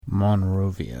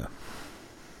Monrovia.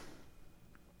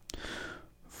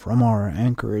 From our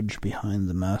anchorage behind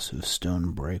the massive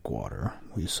stone breakwater,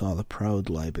 we saw the proud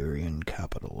Liberian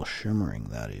capital shimmering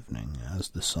that evening as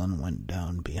the sun went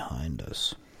down behind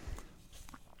us.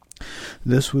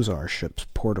 This was our ship's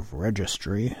port of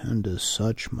registry, and as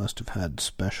such must have had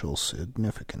special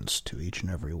significance to each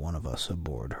and every one of us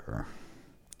aboard her.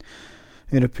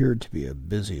 It appeared to be a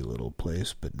busy little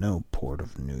place, but no port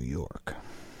of New York.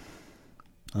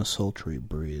 A sultry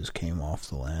breeze came off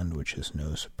the land, which is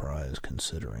no surprise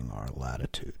considering our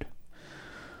latitude.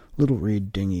 Little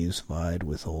reed dinghies vied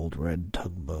with old red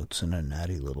tugboats in a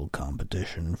natty little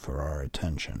competition for our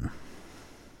attention.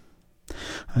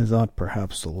 I thought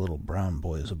perhaps the little brown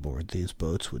boys aboard these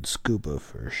boats would scuba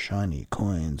for shiny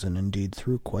coins, and indeed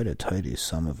threw quite a tidy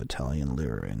sum of Italian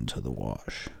lire into the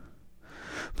wash.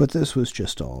 But this was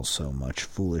just all so much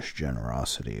foolish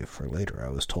generosity, for later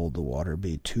I was told the water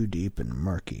be too deep and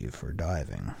murky for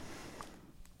diving.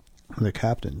 The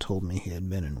captain told me he had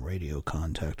been in radio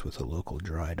contact with a local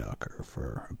dry docker,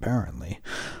 for apparently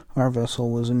our vessel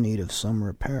was in need of some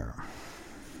repair.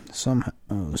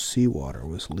 Somehow seawater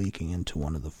was leaking into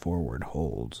one of the forward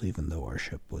holds, even though our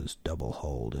ship was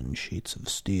double-hulled in sheets of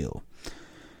steel.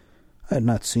 I had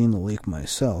not seen the leak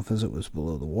myself, as it was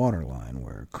below the waterline,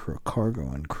 where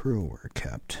cargo and crew were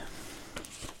kept.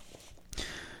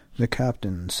 The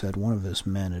captain said one of his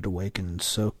men had awakened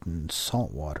soaked in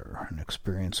salt water, an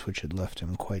experience which had left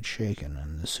him quite shaken,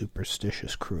 and the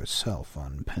superstitious crew itself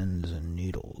on pins and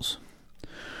needles.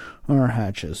 Our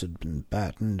hatches had been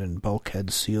battened and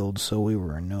bulkheads sealed, so we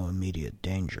were in no immediate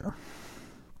danger.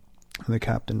 The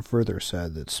captain further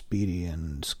said that speedy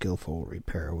and skillful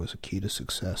repair was a key to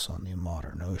success on the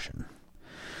modern ocean.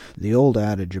 The old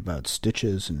adage about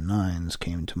stitches and nines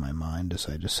came to my mind as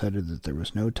I decided that there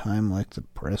was no time like the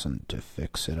present to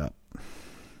fix it up.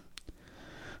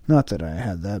 Not that I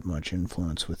had that much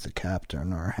influence with the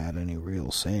captain or had any real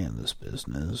say in this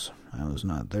business. I was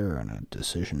not there in a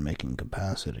decision-making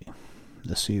capacity.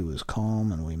 The sea was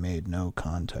calm, and we made no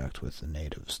contact with the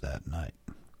natives that night.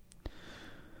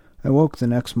 I woke the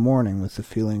next morning with the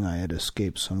feeling I had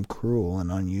escaped some cruel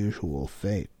and unusual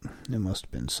fate. It must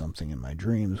have been something in my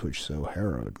dreams which so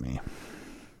harrowed me.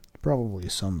 Probably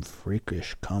some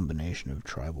freakish combination of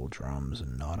tribal drums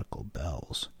and nautical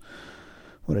bells.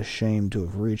 What a shame to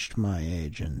have reached my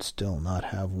age and still not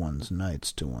have one's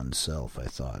nights to oneself, I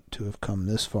thought, to have come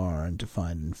this far and to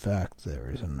find in fact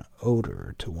there is an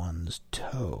odor to one's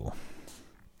toe.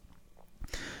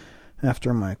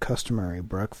 After my customary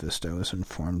breakfast, I was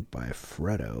informed by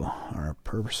Freddo, our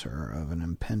purser, of an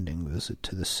impending visit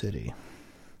to the city.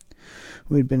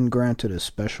 We had been granted a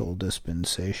special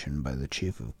dispensation by the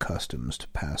chief of customs to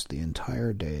pass the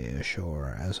entire day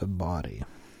ashore as a body.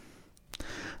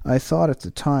 I thought at the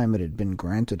time it had been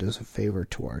granted as a favor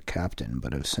to our captain,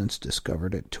 but have since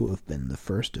discovered it to have been the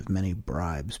first of many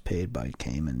bribes paid by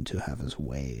Cayman to have his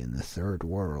way in the third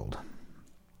world.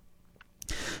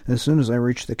 As soon as I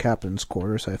reached the captain's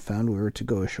quarters, I found we were to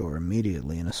go ashore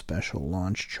immediately in a special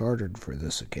launch chartered for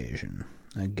this occasion.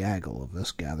 A gaggle of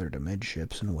us gathered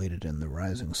amidships and waited in the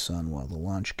rising sun while the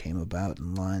launch came about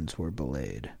and lines were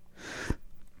belayed.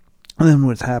 Then,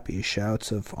 with happy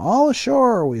shouts of "All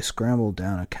ashore!" we scrambled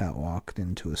down a catwalk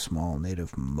into a small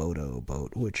native moto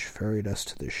boat which ferried us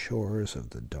to the shores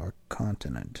of the dark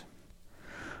continent.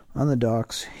 On the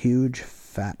docks, huge,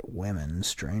 fat women,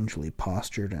 strangely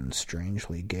postured and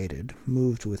strangely gaited,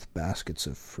 moved with baskets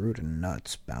of fruit and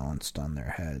nuts balanced on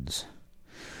their heads.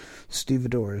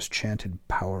 Stevedores chanted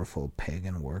powerful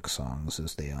pagan work songs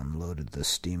as they unloaded the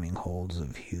steaming holds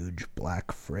of huge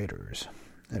black freighters.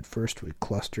 At first we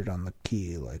clustered on the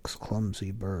quay like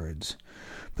clumsy birds,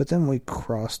 but then we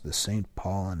crossed the St.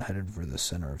 Paul and headed for the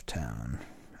center of town.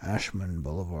 Ashmun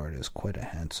Boulevard is quite a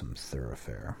handsome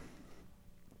thoroughfare.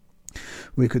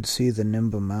 We could see the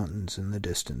Nimba Mountains in the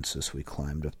distance as we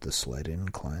climbed up the slight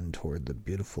incline toward the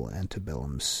beautiful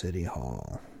antebellum City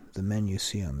Hall. The men you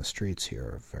see on the streets here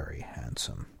are very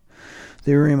handsome.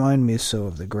 They remind me so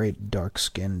of the great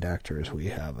dark-skinned actors we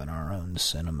have in our own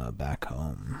cinema back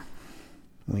home.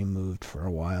 We moved for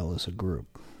a while as a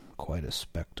group. Quite a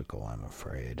spectacle, I'm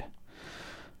afraid.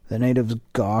 The natives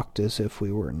gawked as if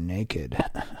we were naked.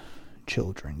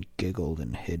 Children giggled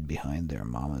and hid behind their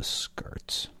mammas'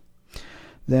 skirts.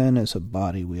 Then, as a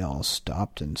body, we all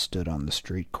stopped and stood on the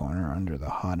street corner under the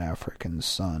hot African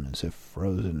sun, as if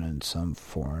frozen in some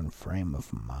foreign frame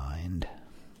of mind.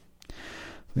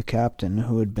 The captain,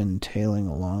 who had been tailing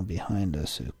along behind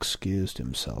us, excused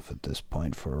himself at this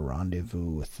point for a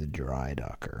rendezvous with the dry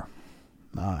docker.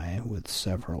 I, with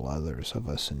several others of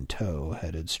us in tow,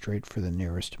 headed straight for the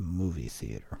nearest movie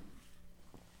theater.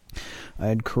 I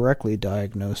had correctly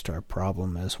diagnosed our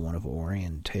problem as one of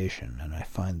orientation, and I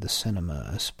find the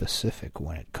cinema as specific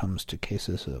when it comes to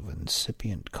cases of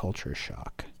incipient culture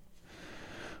shock.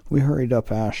 We hurried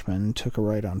up Ashman, took a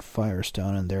right on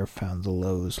Firestone, and there found the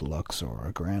Lowe's Luxor,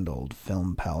 a grand old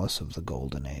film palace of the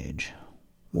Golden Age.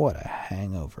 What a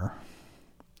hangover.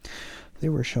 They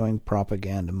were showing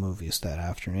propaganda movies that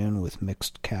afternoon with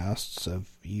mixed casts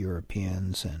of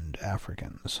Europeans and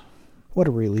Africans. What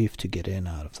a relief to get in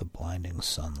out of the blinding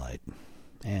sunlight.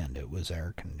 And it was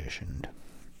air-conditioned.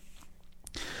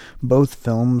 Both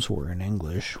films were in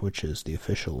English, which is the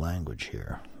official language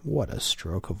here. What a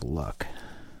stroke of luck.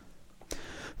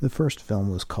 The first film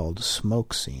was called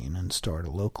Smoke Scene and starred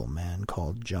a local man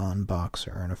called John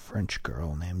Boxer and a French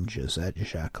girl named Josette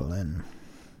Jacqueline,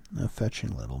 a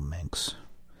fetching little minx.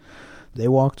 They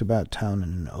walked about town in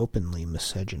an openly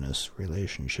misogynist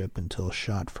relationship until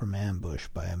shot from ambush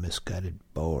by a misguided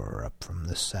Boer up from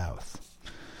the south.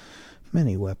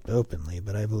 Many wept openly,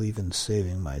 but I believe in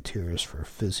saving my tears for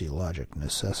physiologic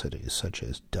necessities such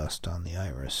as dust on the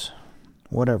iris.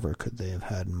 Whatever could they have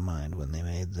had in mind when they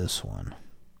made this one?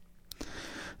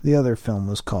 The other film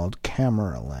was called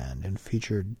Cameraland and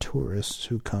featured tourists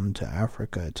who come to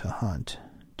Africa to hunt,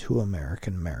 2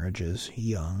 American marriages,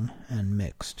 young and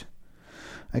mixed.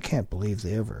 I can't believe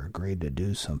they ever agreed to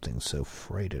do something so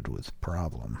freighted with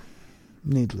problem.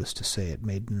 Needless to say, it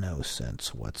made no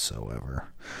sense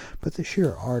whatsoever. But the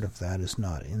sheer art of that is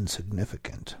not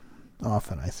insignificant.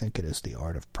 Often I think it is the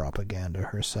art of propaganda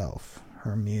herself,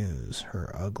 her muse,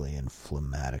 her ugly and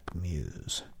phlegmatic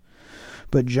muse.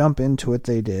 But jump into it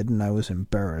they did, and I was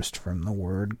embarrassed from the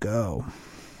word go.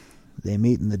 They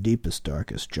meet in the deepest,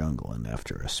 darkest jungle, and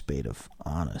after a spate of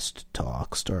honest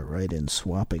talk, start right in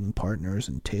swapping partners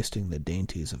and tasting the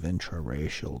dainties of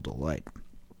intra-racial delight.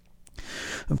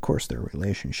 Of course, their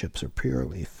relationships are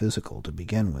purely physical to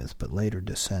begin with, but later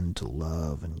descend to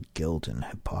love and guilt and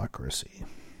hypocrisy.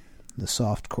 The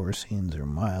soft-core scenes are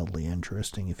mildly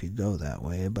interesting if you go that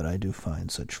way, but I do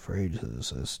find such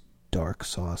phrases as dark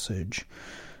sausage,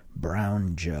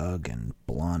 brown jug, and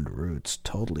blonde roots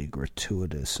totally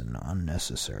gratuitous and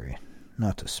unnecessary,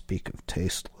 not to speak of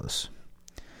tasteless.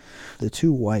 The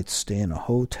 2 whites stay in a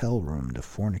hotel room to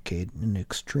fornicate in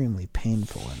extremely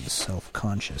painful and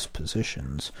self-conscious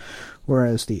positions,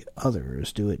 whereas the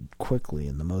others do it quickly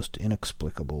in the most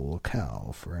inexplicable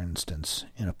locale, for instance,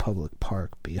 in a public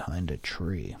park behind a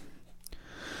tree.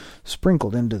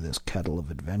 Sprinkled into this kettle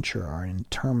of adventure are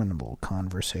interminable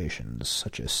conversations,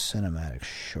 such as cinematic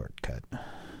shortcut.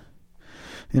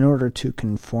 In order to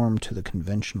conform to the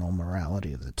conventional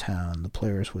morality of the town, the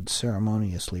players would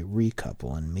ceremoniously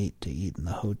recouple and meet to eat in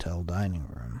the hotel dining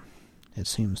room. It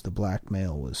seems the black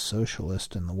male was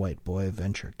socialist and the white boy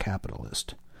venture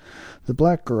capitalist. The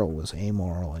black girl was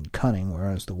amoral and cunning,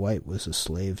 whereas the white was a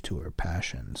slave to her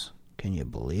passions. Can you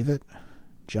believe it?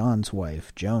 John's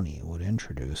wife, Joni, would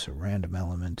introduce a random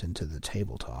element into the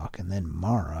table talk, and then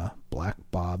Mara, Black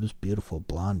Bob's beautiful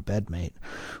blonde bedmate,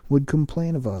 would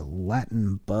complain of a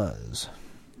Latin buzz.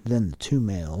 Then the 2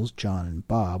 males, John and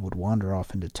Bob, would wander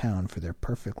off into town for their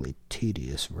perfectly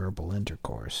tedious verbal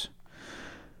intercourse.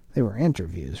 They were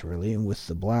interviews, really, with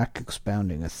the black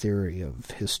expounding a theory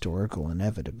of historical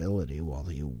inevitability, while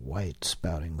the white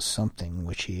spouting something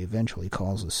which he eventually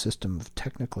calls a system of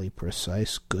technically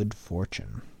precise good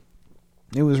fortune.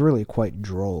 It was really quite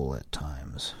droll at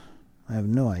times. I have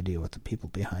no idea what the people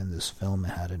behind this film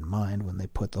had in mind when they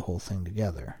put the whole thing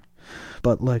together.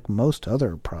 But like most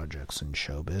other projects in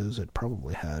showbiz, it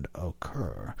probably had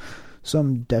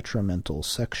some detrimental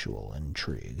sexual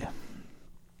intrigue.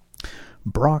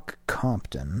 Brock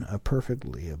Compton, a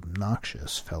perfectly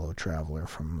obnoxious fellow traveler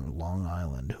from Long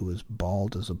Island who was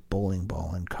bald as a bowling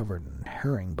ball and covered in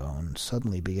herringbone,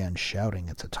 suddenly began shouting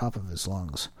at the top of his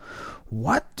lungs,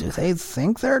 "What do they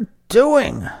think they're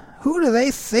doing? Who do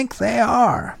they think they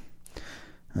are?"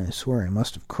 I swear he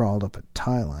must have crawled up a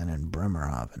tie line in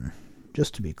Bremerhaven.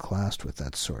 Just to be classed with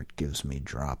that sort gives me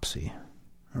dropsy.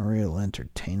 A real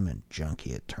entertainment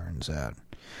junkie, it turns out.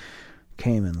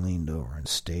 Came and leaned over and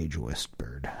stage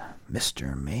whispered,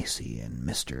 "Mr. Macy and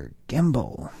Mr.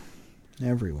 Gimble."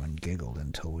 Everyone giggled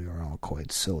until we were all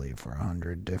quite silly for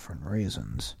 100 different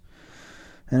reasons.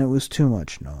 And it was too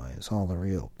much noise. All the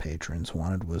real patrons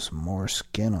wanted was more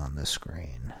skin on the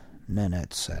screen.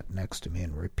 Nanette sat next to me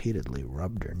and repeatedly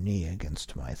rubbed her knee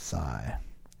against my thigh.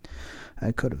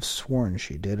 I could have sworn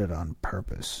she did it on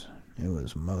purpose. It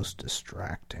was most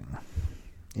distracting.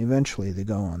 Eventually they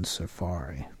go on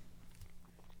safari.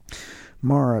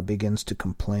 Mara begins to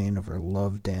complain of her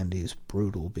love dandy's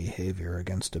brutal behavior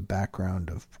against a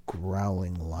background of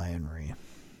growling lionry.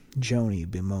 Joni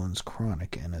bemoans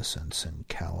chronic innocence and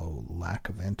callow lack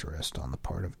of interest on the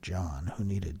part of John, who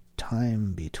needed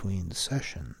time between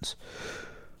sessions.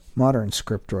 Modern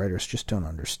scriptwriters just don't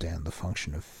understand the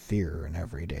function of fear in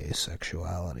everyday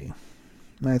sexuality.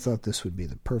 I thought this would be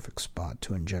the perfect spot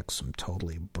to inject some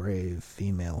totally brave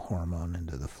female hormone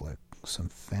into the flick, some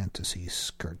fantasy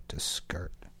skirt to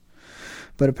skirt.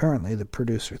 But apparently the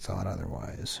producer thought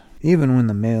otherwise. Even when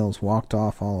the males walked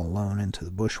off all alone into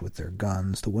the bush with their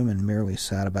guns, the women merely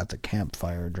sat about the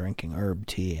campfire drinking herb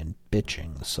tea and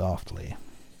bitching softly.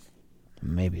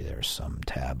 Maybe there's some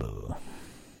taboo.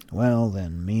 Well,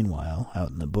 then, meanwhile, out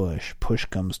in the bush, push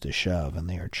comes to shove, and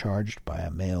they are charged by a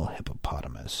male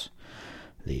hippopotamus,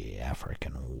 the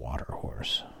African water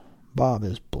horse. Bob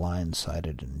is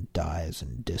blindsided and dies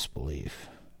in disbelief.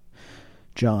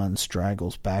 John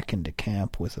straggles back into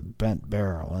camp with a bent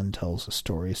barrel and tells a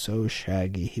story so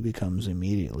shaggy he becomes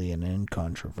immediately and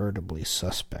incontrovertibly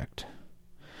suspect.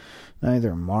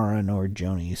 Neither Mara nor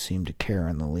Joni seem to care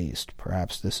in the least.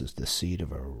 Perhaps this is the seed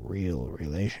of a real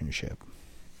relationship.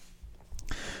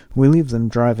 We leave them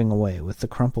driving away with the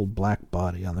crumpled black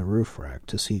body on the roof rack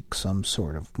to seek some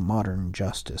sort of modern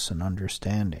justice and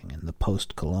understanding in the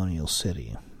post-colonial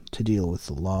city, to deal with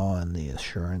the law and the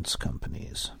assurance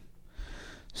companies.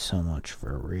 So much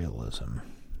for realism.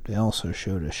 They also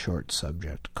showed a short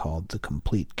subject called The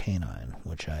Complete Canine,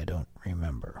 which I don't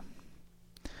remember.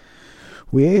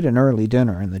 We ate an early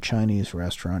dinner in the Chinese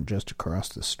restaurant just across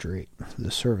the street.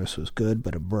 The service was good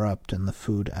but abrupt, and the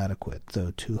food adequate,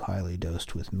 though too highly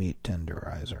dosed with meat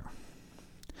tenderizer.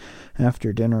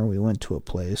 After dinner we went to a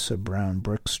place, a brown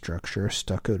brick structure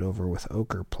stuccoed over with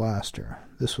ochre plaster.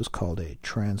 This was called a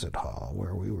transit hall,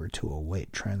 where we were to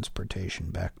await transportation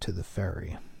back to the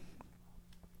ferry.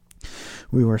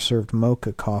 We were served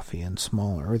mocha coffee in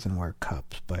small earthenware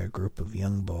cups by a group of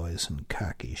young boys in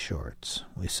khaki shorts.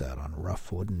 We sat on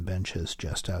rough wooden benches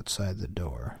just outside the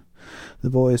door. The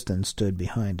boys then stood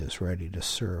behind us ready to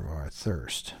serve our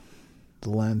thirst. The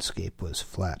landscape was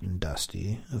flat and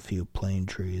dusty, a few plane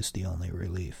trees the only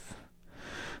relief.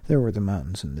 There were the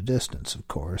mountains in the distance, of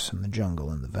course, and the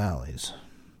jungle in the valleys.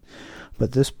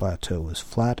 But this plateau was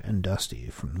flat and dusty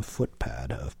from the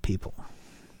footpad of people.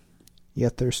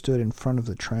 Yet there stood in front of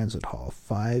the transit hall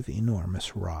 5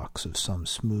 enormous rocks of some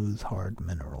smooth, hard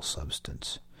mineral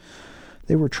substance.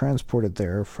 They were transported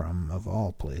there from, of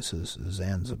all places,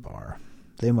 Zanzibar.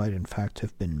 They might in fact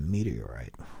have been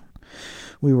meteorite.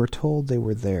 We were told they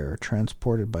were there,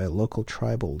 transported by a local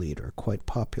tribal leader quite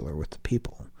popular with the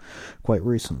people, quite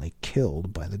recently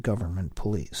killed by the government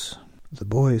police. The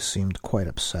boys seemed quite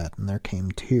upset, and there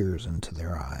came tears into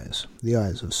their eyes, the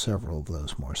eyes of several of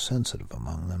those more sensitive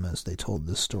among them, as they told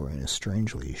this story in a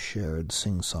strangely shared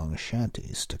sing-song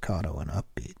shanty, staccato and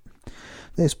upbeat.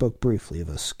 They spoke briefly of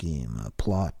a scheme, a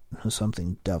plot,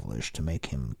 something devilish to make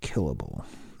him killable.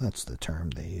 That's the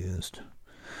term they used.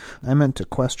 I meant to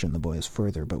question the boys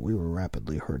further, but we were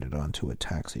rapidly herded onto a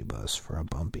taxi bus for a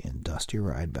bumpy and dusty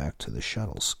ride back to the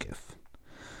shuttle skiff.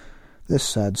 This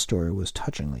sad story was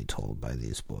touchingly told by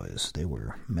these boys. They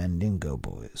were Mandingo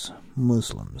boys,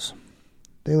 Muslims.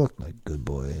 They looked like good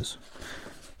boys.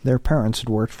 Their parents had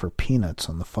worked for peanuts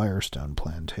on the Firestone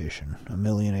plantation,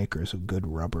 1,000,000 acres of good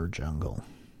rubber jungle.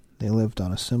 They lived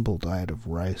on a simple diet of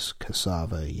rice,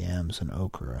 cassava, yams, and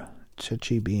okra,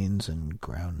 chichi beans, and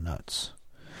ground nuts.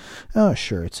 Oh,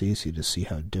 sure, it's easy to see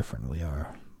how different we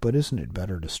are, but isn't it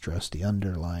better to stress the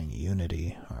underlying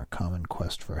unity, our common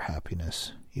quest for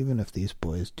happiness, even if these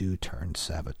boys do turn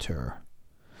saboteur?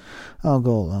 I'll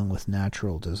go along with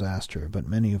natural disaster, but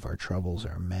many of our troubles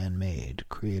are man-made,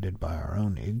 created by our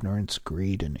own ignorance,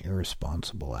 greed, and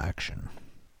irresponsible action.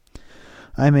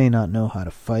 I may not know how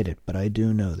to fight it, but I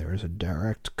do know there is a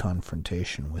direct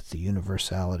confrontation with the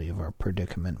universality of our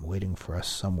predicament waiting for us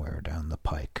somewhere down the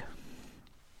pike.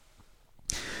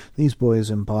 These boys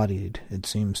embodied, it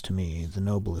seems to me, the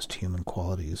noblest human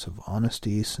qualities of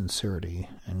honesty, sincerity,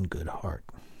 and good heart.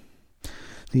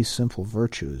 These simple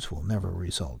virtues will never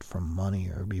result from money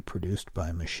or be produced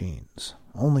by machines.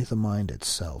 Only the mind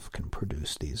itself can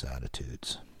produce these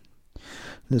attitudes.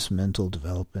 This mental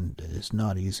development is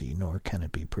not easy, nor can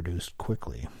it be produced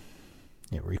quickly.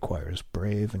 It requires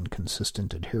brave and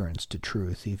consistent adherence to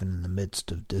truth even in the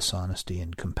midst of dishonesty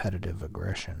and competitive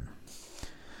aggression.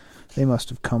 They must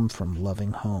have come from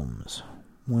loving homes.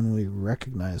 When we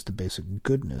recognize the basic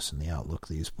goodness in the outlook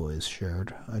these boys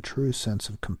shared, a true sense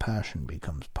of compassion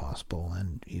becomes possible,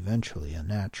 and eventually a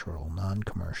natural,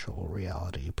 non-commercial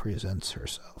reality presents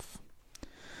herself.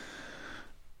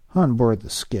 On board the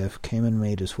skiff, Cayman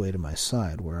made his way to my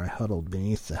side, where I huddled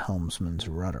beneath the helmsman's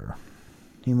rudder.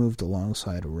 He moved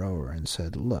alongside a rower and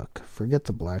said, "Look, forget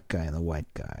the black guy and the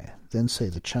white guy. Then say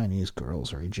the Chinese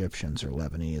girls or Egyptians or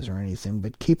Lebanese or anything,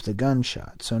 but keep the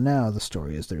gunshot." So now the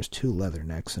story is there's 2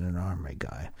 leathernecks and an army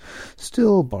guy.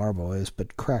 Still bar boys,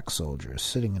 but crack soldiers,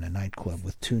 sitting in a nightclub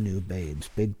with 2 new babes,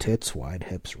 big tits, wide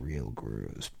hips, real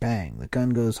grooves. Bang! The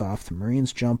gun goes off, the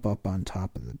Marines jump up on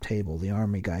top of the table, the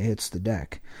army guy hits the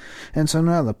deck. And so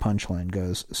now the punchline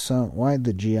goes, "So why'd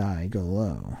the GI go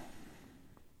low?"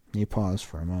 He paused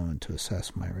for a moment to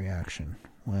assess my reaction.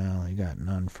 "Well, he got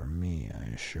none from me, I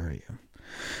assure you."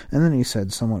 And then he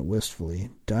said somewhat wistfully,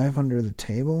 "Dive under the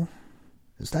table?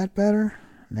 Is that better?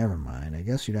 Never mind, I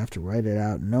guess you'd have to write it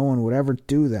out. No one would ever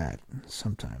do that."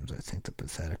 Sometimes I think the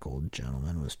pathetic old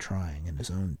gentleman was trying in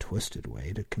his own twisted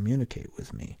way to communicate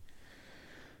with me,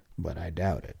 but I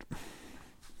doubt it.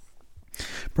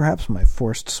 Perhaps my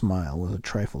forced smile was a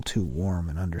trifle too warm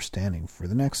and understanding, for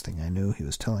the next thing I knew he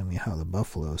was telling me how the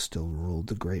buffalo still ruled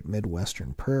the great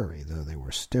Midwestern prairie, though they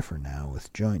were stiffer now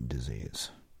with joint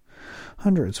disease.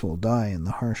 Hundreds will die in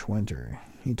the harsh winter.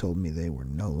 He told me they were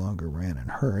no longer ran in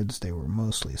herds, they were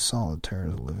mostly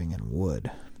solitaires living in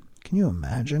wood. Can you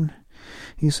imagine?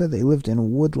 He said they lived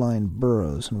in wood-lined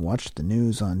burrows and watched the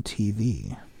news on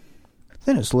TV.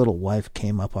 Then his little wife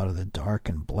came up out of the dark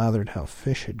and blathered how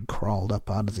fish had crawled up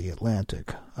out of the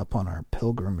Atlantic, up on our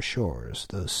pilgrim shores,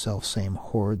 those selfsame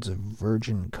hordes of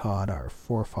virgin cod our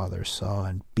forefathers saw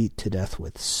and beat to death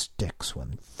with sticks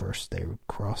when first they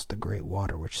crossed the great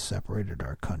water which separated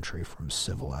our country from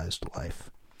civilized life.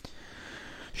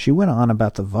 She went on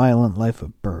about the violent life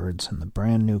of birds and the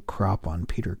brand-new crop on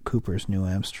Peter Cooper's New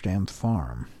Amsterdam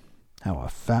farm, how a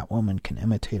fat woman can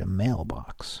imitate a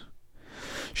mailbox.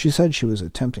 She said she was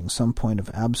attempting some point of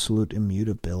absolute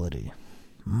immutability.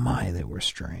 My, they were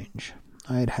strange.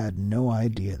 I had had no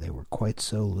idea they were quite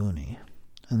so loony,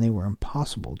 and they were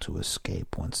impossible to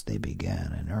escape once they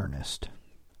began in earnest.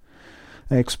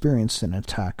 I experienced an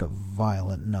attack of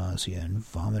violent nausea and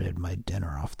vomited my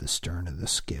dinner off the stern of the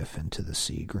skiff into the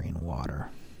sea-green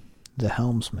water. The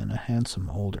helmsman, a handsome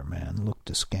older man, looked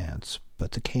askance,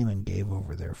 but the Cayman gave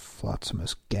over their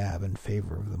flotsамous gab in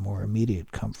favor of the more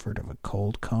immediate comfort of a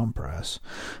cold compress,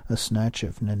 a snatch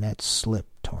of Nanette's slip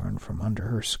torn from under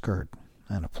her skirt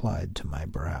and applied to my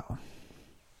brow.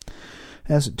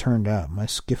 As it turned out, my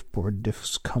skiff-board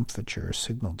discomfiture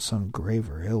signaled some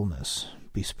graver illness,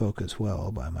 bespoke as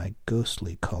well by my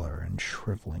ghostly color and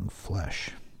shriveling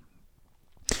flesh.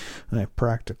 I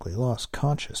practically lost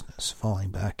consciousness, falling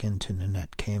back into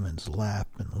Nanette Cayman's lap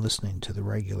and listening to the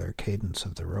regular cadence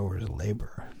of the rowers'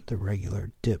 labor, the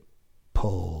regular dip,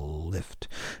 pull, lift,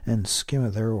 and skim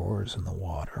of their oars in the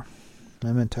water.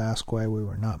 I meant to ask why we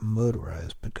were not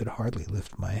motorized, but could hardly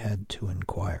lift my head to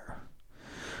inquire.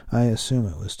 I assume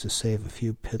it was to save a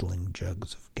few piddling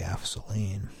jugs of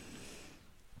gasoline.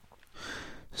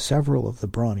 Several of the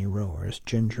brawny rowers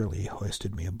gingerly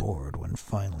hoisted me aboard when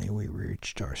finally we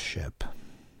reached our ship.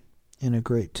 In a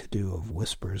great to-do of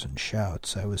whispers and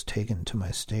shouts, I was taken to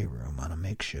my stateroom on a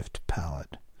makeshift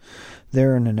pallet.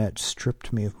 There Nanette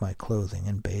stripped me of my clothing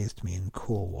and bathed me in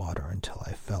cool water until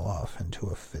I fell off into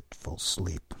a fitful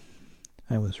sleep.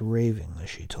 I was raving, as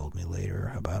she told me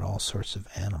later, about all sorts of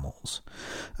animals,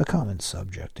 a common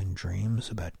subject in dreams,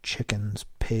 about chickens,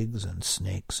 pigs, and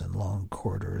snakes in long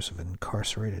corridors of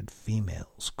incarcerated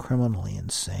females, criminally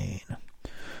insane.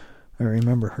 I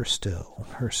remember her still,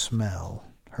 her smell,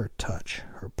 her touch,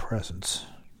 her presence,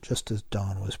 just as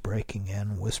dawn was breaking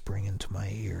in, whispering into my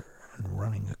ear and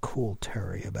running a cool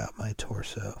terry about my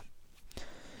torso.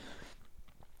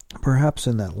 Perhaps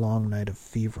in that long night of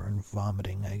fever and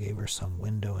vomiting I gave her some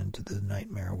window into the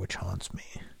nightmare which haunts me,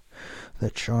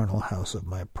 that charnel house of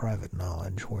my private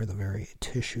knowledge where the very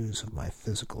tissues of my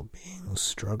physical being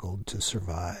struggled to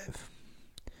survive.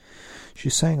 She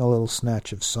sang a little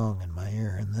snatch of song in my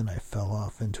ear, and then I fell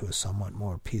off into a somewhat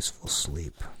more peaceful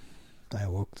sleep. I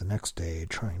awoke the next day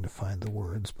trying to find the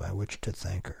words by which to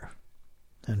thank her.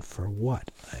 And for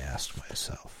what, I asked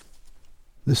myself.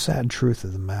 The sad truth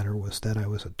of the matter was that I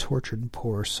was a tortured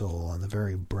poor soul on the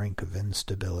very brink of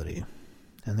instability,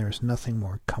 and there is nothing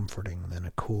more comforting than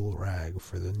a cool rag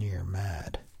for the near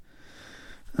mad.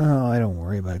 Oh, I don't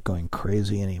worry about going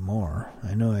crazy any more.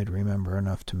 I know I'd remember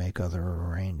enough to make other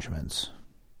arrangements.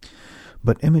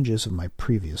 But images of my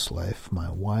previous life,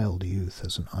 my wild youth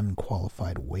as an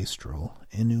unqualified wastrel,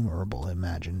 innumerable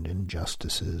imagined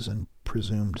injustices and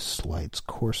presumed slights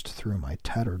coursed through my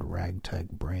tattered ragtag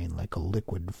brain like a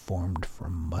liquid formed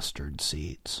from mustard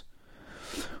seeds.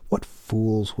 What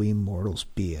fools we mortals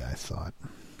be, I thought.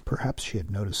 Perhaps she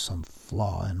had noticed some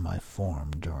flaw in my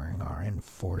form during our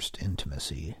enforced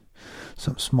intimacy,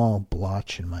 some small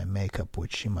blotch in my makeup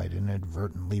which she might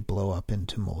inadvertently blow up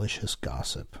into malicious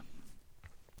gossip.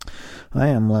 I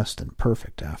am less than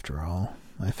perfect, after all.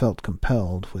 I felt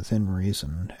compelled, within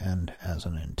reason, and as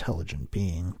an intelligent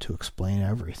being, to explain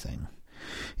everything.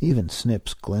 Even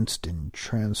Snips glimpsed in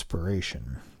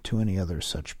transpiration to any other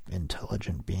such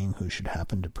intelligent being who should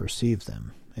happen to perceive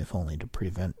them, if only to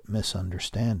prevent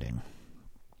misunderstanding.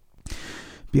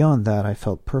 Beyond that, I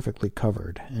felt perfectly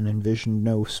covered, and envisioned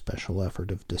no special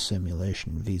effort of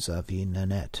dissimulation vis-à-vis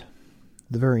Nanette.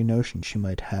 The very notion she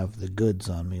might have the goods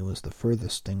on me was the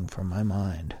furthest thing from my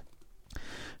mind.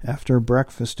 After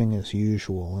breakfasting as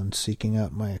usual, and seeking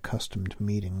out my accustomed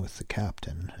meeting with the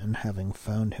captain, and having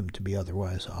found him to be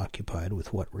otherwise occupied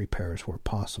with what repairs were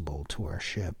possible to our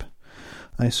ship,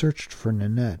 I searched for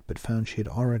Nanette, but found she had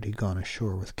already gone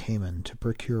ashore with Cayman to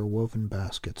procure woven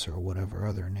baskets or whatever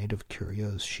other native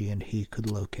curios she and he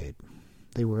could locate.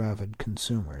 They were avid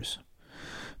consumers.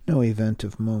 No event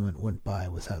of moment went by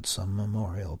without some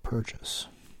memorial purchase.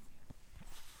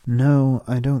 No,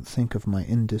 I don't think of my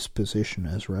indisposition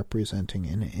as representing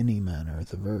in any manner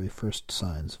the very first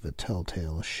signs of a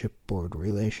telltale shipboard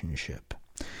relationship.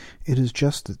 It is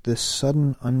just that this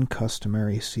sudden,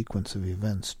 uncustomary sequence of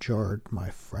events jarred my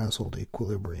frazzled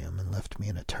equilibrium and left me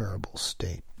in a terrible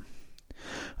state.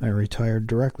 I retired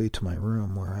directly to my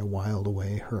room, where I whiled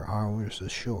away her hours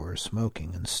ashore,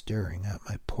 smoking and staring at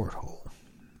my porthole.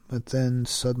 But then,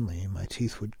 suddenly, my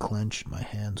teeth would clench and my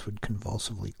hands would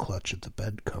convulsively clutch at the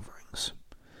bed coverings.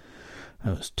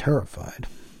 I was terrified.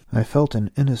 I felt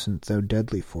an innocent though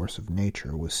deadly force of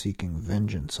nature was seeking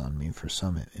vengeance on me for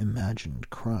some imagined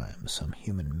crime, some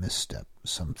human misstep,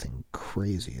 something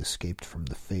crazy escaped from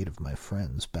the fate of my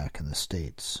friends back in the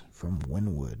States, from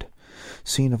Winwood,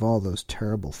 scene of all those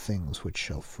terrible things which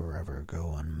shall forever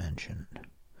go unmentioned.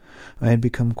 I had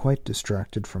become quite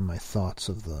distracted from my thoughts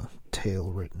of the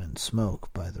tale written in smoke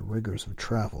by the rigours of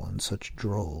travel in such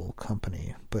droll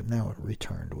company, but now it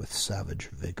returned with savage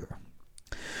vigour.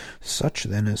 Such,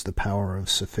 then, is the power of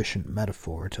sufficient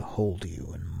metaphor to hold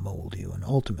you and mould you, and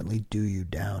ultimately do you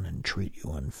down and treat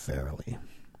you unfairly.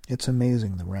 It's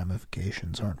amazing the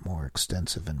ramifications aren't more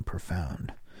extensive and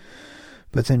profound.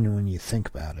 But then when you think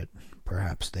about it,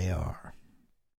 perhaps they are.